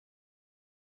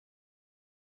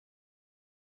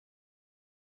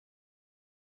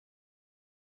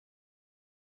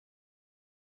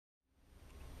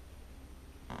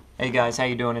Hey guys, how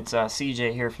you doing? It's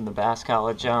CJ here from the Bass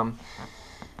College. I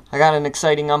got an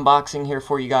exciting unboxing here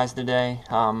for you guys today.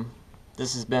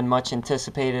 This has been much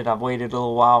anticipated. I've waited a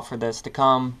little while for this to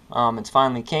come. It's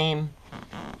finally came.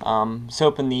 I was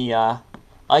hoping the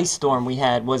ice storm we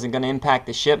had wasn't going to impact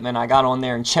the shipment. I got on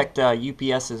there and checked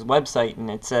UPS's website,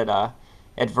 and it said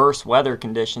adverse weather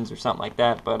conditions or something like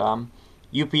that. But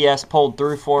UPS pulled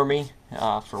through for me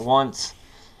for once.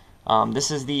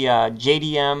 This is the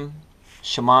JDM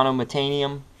Shimano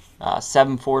Metanium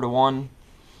 7/4-1.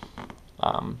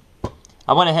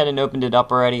 I went ahead and opened it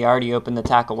up already. I already opened the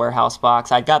Tackle Warehouse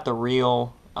box. I got the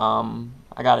reel.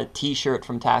 I got a t-shirt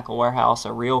from Tackle Warehouse,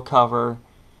 a reel cover,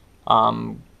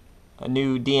 a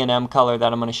new D&M color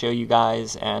that I'm going to show you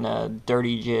guys, and a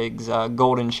Dirty Jigs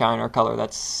Golden Shiner color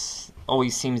that's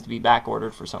always seems to be back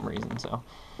ordered for some reason. So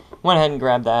went ahead and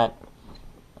grabbed that.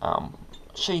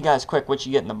 Show you guys quick what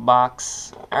you get in the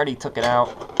box. I already took it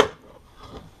out.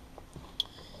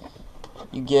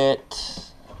 You get,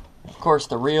 of course,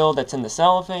 the reel that's in the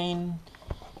cellophane.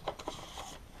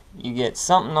 You get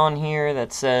something on here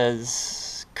that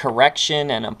says correction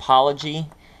and apology.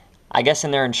 I guess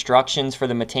in their instructions for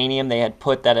the Metanium they had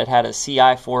put that it had a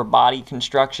CI4 body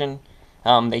construction.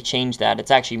 They changed that. It's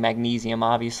actually magnesium,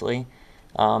 obviously.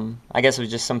 I guess it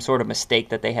was just some sort of mistake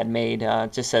that they had made.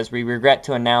 It just says, "We regret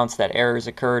to announce that errors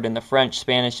occurred in the French,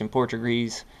 Spanish, and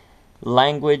Portuguese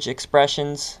language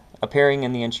expressions appearing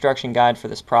in the instruction guide for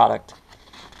this product."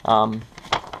 I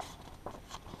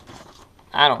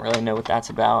don't really know what that's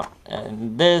about.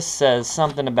 And this says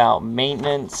something about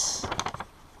maintenance.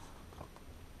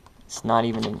 It's not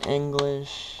even in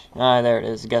English. There it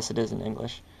is. I guess it is in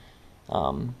English.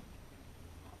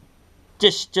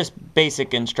 Just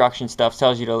basic instruction stuff.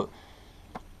 Tells you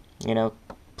to,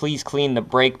 please clean the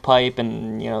brake pipe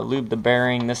and, lube the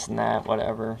bearing, this and that,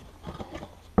 whatever.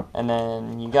 And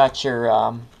then you got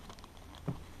your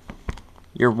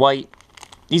white.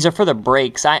 These are for the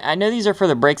brakes. I know these are for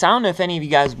the brakes. I don't know if any of you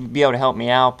guys would be able to help me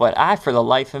out, but I, for the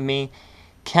life of me,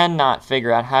 cannot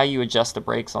figure out how you adjust the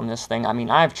brakes on this thing. I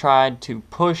mean, I've tried to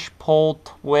push, pull,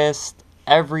 twist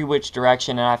every which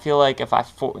direction, and I feel like I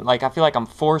feel like I'm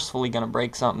forcefully gonna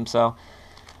break something. So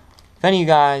if any of you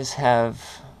guys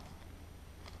have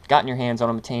gotten your hands on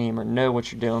a Metanium or know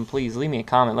what you're doing, please leave me a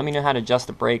comment. Let me know how to adjust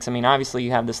the brakes. I mean, obviously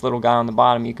you have this little guy on the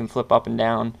bottom you can flip up and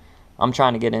down. I'm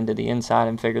trying to get into the inside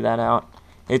and figure that out.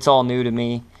 It's all new to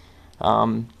me.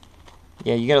 Yeah,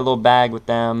 you get a little bag with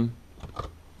them,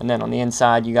 and then on the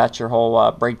inside you got your whole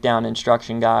breakdown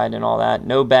instruction guide and all that.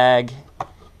 No bag.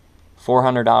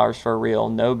 $400 for a reel,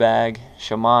 no bag.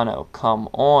 Shimano, come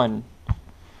on.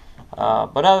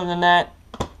 But other than that,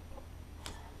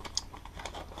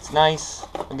 it's nice.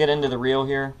 I'll get into the reel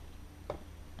here.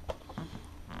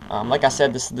 Like I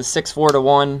said, this is the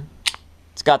 6/4-1.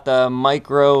 It's got the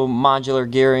micro modular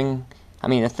gearing. I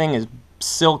mean, the thing is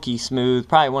silky smooth.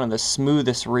 Probably one of the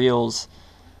smoothest reels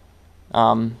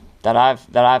that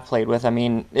I've played with. I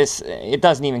mean, it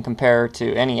doesn't even compare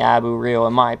to any Abu reel,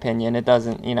 in my opinion. It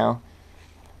doesn't,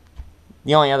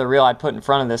 The only other reel I'd put in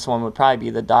front of this one would probably be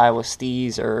the Daiwa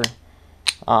Steez, or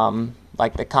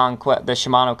like the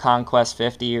Shimano Conquest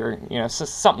 50, or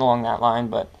something along that line.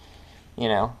 But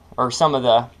or some of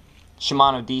the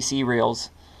Shimano DC reels.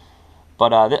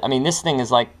 But I mean, this thing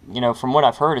is like, from what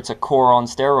I've heard, it's a core on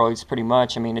steroids pretty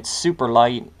much. I mean, it's super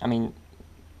light. I mean,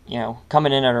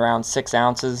 coming in at around 6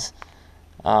 ounces.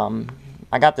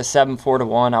 I got the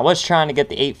 7/4-1. I was trying to get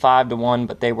the 8/5-1,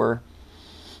 but they were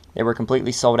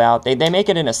completely sold out. They make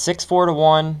it in a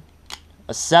 6/4-1,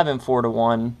 a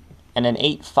 7/4-1, and an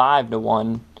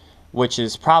 8/5-1, which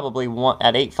is probably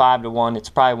at 8/5-1. It's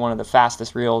probably one of the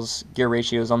fastest reels gear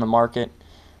ratios on the market.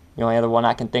 The only other one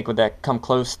I can think would that come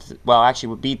close to, well, actually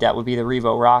would beat that, would be the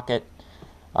Revo Rocket.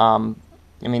 I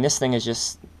mean, this thing is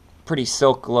just pretty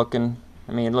silk looking.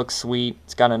 I mean, it looks sweet.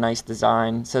 It's got a nice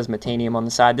design. It says Metanium on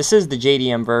the side. This is the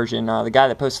JDM version. The guy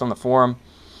that posted on the forum,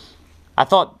 I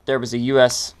thought there was a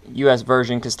US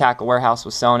version because Tackle Warehouse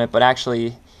was selling it, but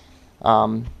actually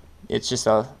it's just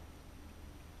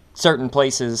certain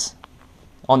places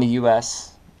on the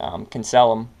US can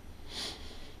sell them.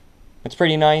 It's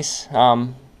pretty nice.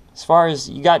 As far as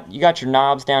you got your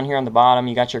knobs down here on the bottom,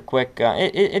 you got your quick.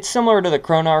 It's similar to the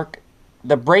Chronarch.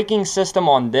 The braking system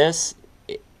on this,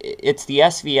 it's the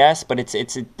SVS, but it's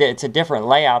a different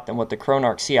layout than what the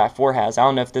Chronarch CI4 has. I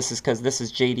don't know if this is because this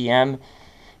is JDM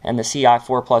and the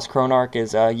CI4 plus Chronarch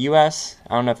is US.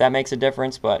 I don't know if that makes a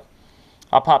difference, but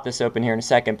I'll pop this open here in a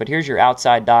second. But here's your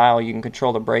outside dial. You can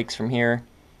control the brakes from here.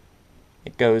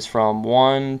 It goes from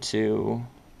 1 to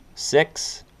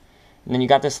 6. And then you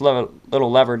got this little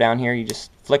lever down here. You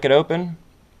just flick it open,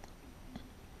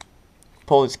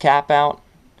 pull this cap out.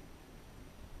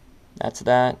 That's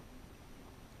that.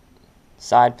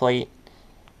 Side plate.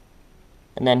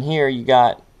 And then here you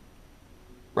got,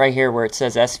 right here where it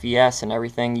says SVS and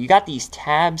everything, you got these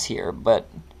tabs here, but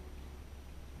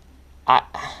I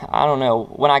don't know.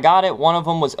 When I got it, one of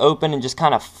them was open and just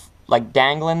kind of like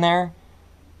dangling there.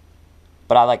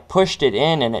 But I like pushed it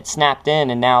in and it snapped in,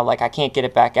 and now like I can't get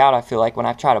it back out. I feel like when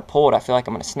I try to pull it, I feel like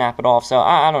I'm going to snap it off. So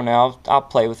I don't know. I'll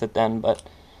play with it then. But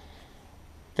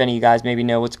if any of you guys maybe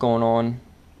know what's going on,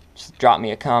 just drop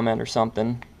me a comment or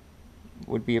something.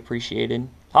 Would be appreciated.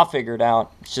 I'll figure it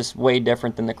out. It's just way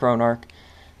different than the Chronarch.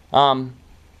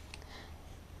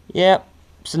 Yeah,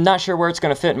 so not sure where it's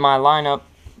going to fit in my lineup,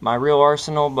 my real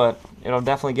arsenal, but it'll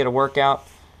definitely get a workout.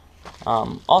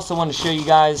 Also wanted to show you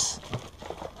guys,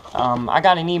 I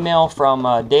got an email from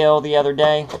Dale the other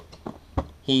day.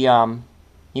 He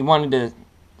wanted to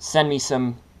send me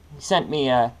some, he sent me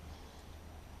a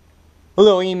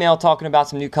little email talking about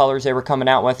some new colors they were coming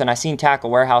out with, and I seen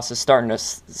Tackle Warehouse is starting to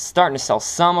sell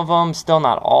some of them, still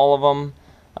not all of them,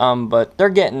 but they're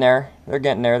getting there. They're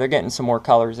getting some more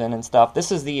colors in and stuff.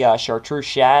 This is the Chartreuse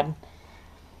Shad.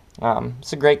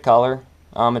 It's a great color.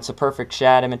 It's a perfect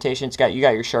shad imitation. You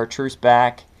got your chartreuse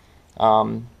back.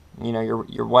 You know,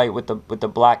 your white with the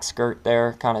black skirt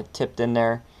there, kind of tipped in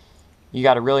there. You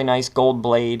got a really nice gold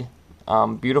blade.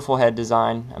 Beautiful head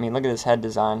design. I mean, look at this head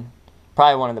design.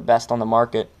 Probably one of the best on the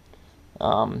market.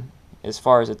 As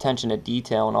far as attention to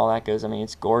detail and all that goes, I mean,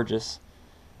 it's gorgeous.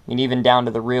 I mean, even down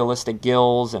to the realistic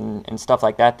gills and stuff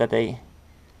like that they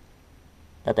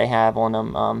have on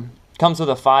them. Comes with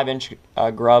a 5-inch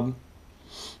grub.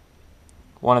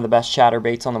 One of the best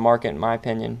chatterbaits on the market, in my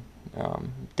opinion.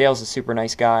 Dale's a super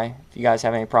nice guy. If you guys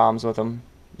have any problems with him,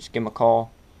 just give him a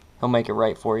call. He'll make it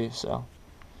right for you. So,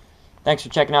 thanks for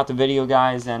checking out the video,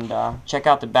 guys, and check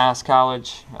out the Bass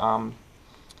College.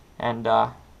 And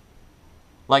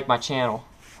like my channel,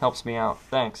 helps me out.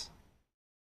 Thanks.